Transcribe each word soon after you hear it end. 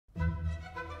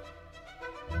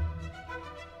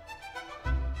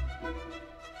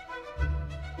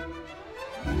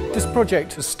This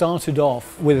project has started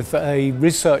off with a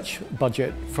research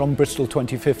budget from Bristol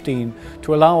 2015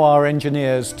 to allow our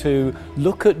engineers to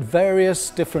look at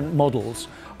various different models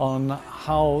on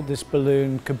how this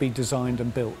balloon could be designed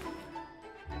and built.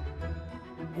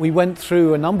 We went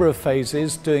through a number of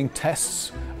phases doing tests,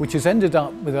 which has ended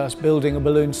up with us building a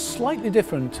balloon slightly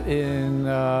different in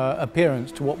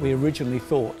appearance to what we originally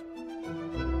thought.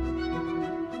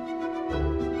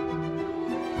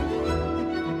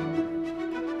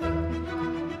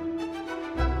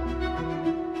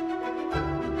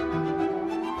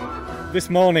 This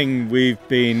morning we've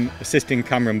been assisting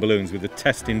Cameron Balloons with the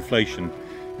test inflation,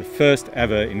 the first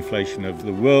ever inflation of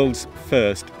the world's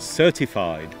first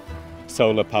certified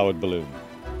solar powered balloon.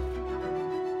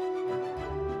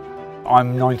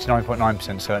 I'm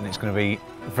 99.9% certain it's going to be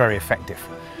very effective,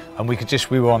 and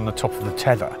we were on the top of the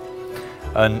tether,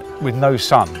 and with no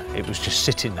sun it was just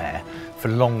sitting there for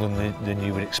longer than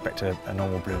you would expect a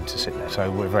normal balloon to sit there,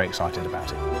 so we're very excited about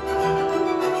it.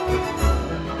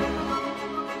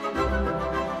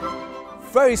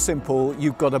 Very simple.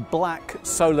 You've got a black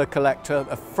solar collector,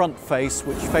 a front face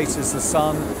which faces the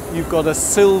sun. You've got a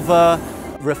silver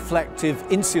reflective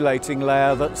insulating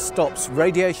layer that stops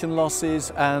radiation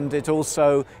losses, and it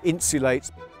also insulates.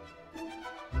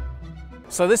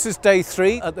 So this is day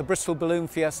 3 at the Bristol Balloon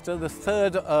Fiesta, the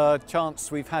third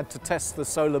chance we've had to test the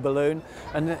solar balloon,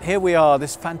 and here we are,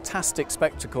 this fantastic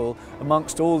spectacle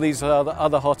amongst all these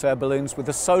other hot air balloons, with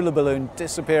the solar balloon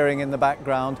disappearing in the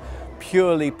background,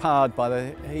 purely powered by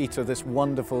the heat of this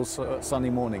wonderful sunny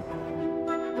morning.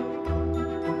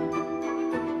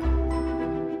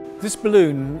 This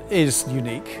balloon is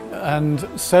unique, and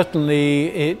certainly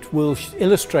it will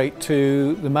illustrate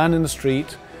to the man in the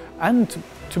street and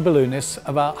to balloonists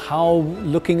about how,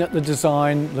 looking at the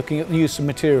design, looking at the use of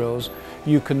materials,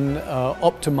 you can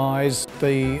optimize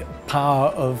the power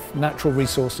of natural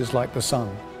resources like the sun.